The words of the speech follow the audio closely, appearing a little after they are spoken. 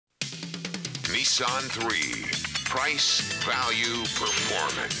Nissan 3. Price, value,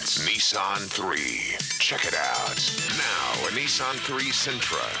 performance. Nissan 3. Check it out. Now, a Nissan 3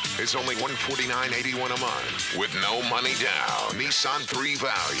 Sentra is only $149.81 a month with no money down. Nissan 3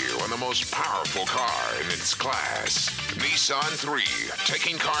 value on the most powerful car in its class. Nissan 3,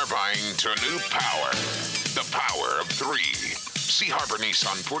 taking car buying to new power. The power of 3. See Harbor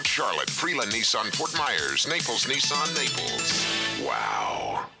Nissan, Fort Charlotte, Freeland Nissan, Fort Myers, Naples Nissan, Naples.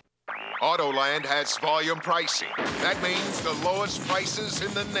 Wow. Autoland has volume pricing. That means the lowest prices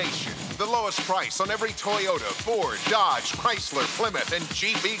in the nation. The lowest price on every Toyota, Ford, Dodge, Chrysler, Plymouth, and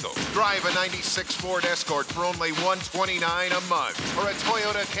Jeep Eagle. Drive a 96 Ford Escort for only $129 a month. Or a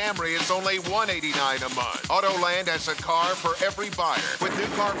Toyota Camry is only $189 a month. Autoland has a car for every buyer, with new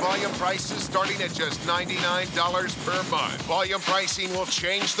car volume prices starting at just $99 per month. Volume pricing will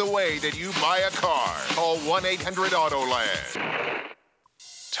change the way that you buy a car. Call 1-800-AUTOLAND.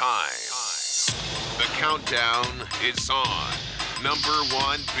 Time. The countdown is on. Number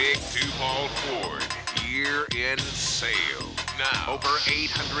 1 Big Duval Ford year-end sale. Now, over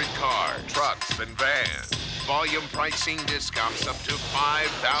 800 cars, trucks, and vans. Volume pricing discounts up to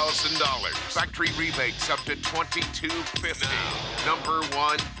 $5,000. Factory rebates up to $2,250. Number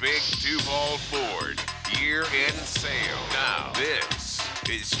 1 Big Duval Ford year-end sale. Now, this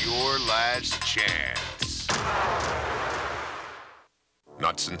is your last chance.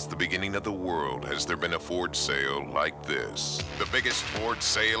 Not since the beginning of the world has there been a Ford sale like this. The biggest Ford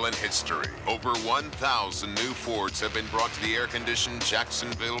sale in history. Over 1,000 new Fords have been brought to the air-conditioned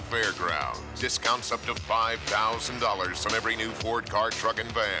Jacksonville Fairgrounds. Discounts up to $5,000 on every new Ford car, truck,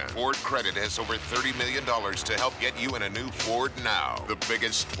 and van. Ford Credit has over $30 million to help get you in a new Ford now. The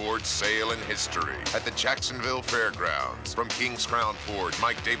biggest Ford sale in history at the Jacksonville Fairgrounds. From Kings Crown Ford,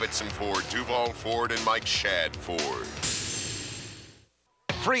 Mike Davidson Ford, Duval Ford, and Mike Shad Ford.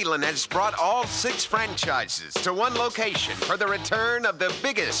 Freeland has brought all 6 franchises to one location for the return of the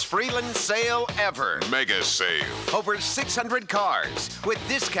biggest Freeland sale ever. Mega sale. Over 600 cars with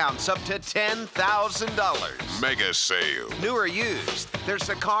discounts up to $10,000. Mega sale. New or used, there's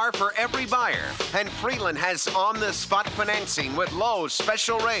a car for every buyer. And Freeland has on-the-spot financing with low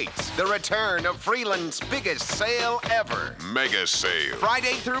special rates. The return of Freeland's biggest sale ever. Mega sale.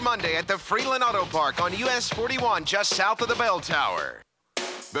 Friday through Monday at the Freeland Auto Park on US 41 just south of the bell tower.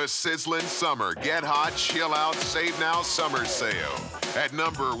 The sizzling summer Get Hot, Chill Out, Save Now summer sale at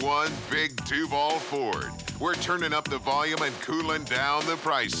number 1 Big Duval Ford. We're turning up the volume and cooling down the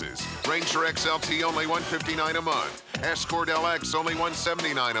prices. Ranger XLT only $159 a month. Escort LX only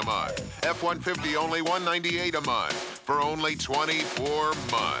 $179 a month. F-150 only $198 a month for only 24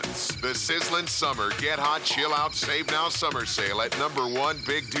 months. The sizzling summer Get Hot, Chill Out, Save Now summer sale at number 1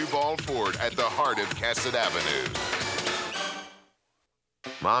 Big Duval Ford at the heart of Cassett Avenue.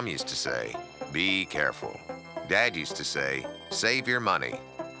 Mom used to say, be careful. Dad used to say, save your money.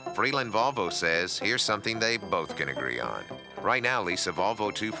 Freeland Volvo says, here's something they both can agree on. Right now, lease a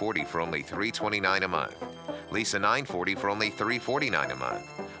Volvo 240 for only $329 a month. Lease a 940 for only $349 a month.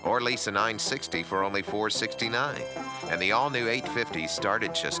 Or lease a 960 for only $469. And the all-new 850 start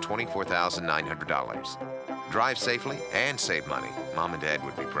at just $24,900. Drive safely and save money. Mom and Dad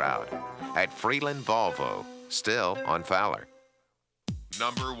would be proud. At Freeland Volvo, still on Fowler.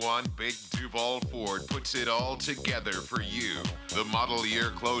 Number 1 Big Duval Ford puts it all together for you. The model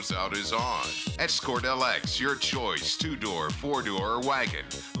year closeout is on. Escort LX, your choice, 2-door, 4-door, or wagon.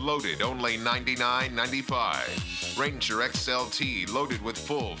 Loaded only $99.95. Ranger XLT, loaded with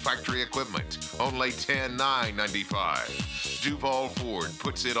full factory equipment, only $10,995. Duval Ford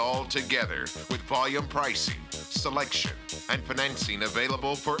puts it all together with volume pricing, selection, and financing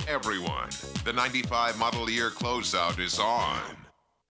available for everyone. The 95 model year closeout is on.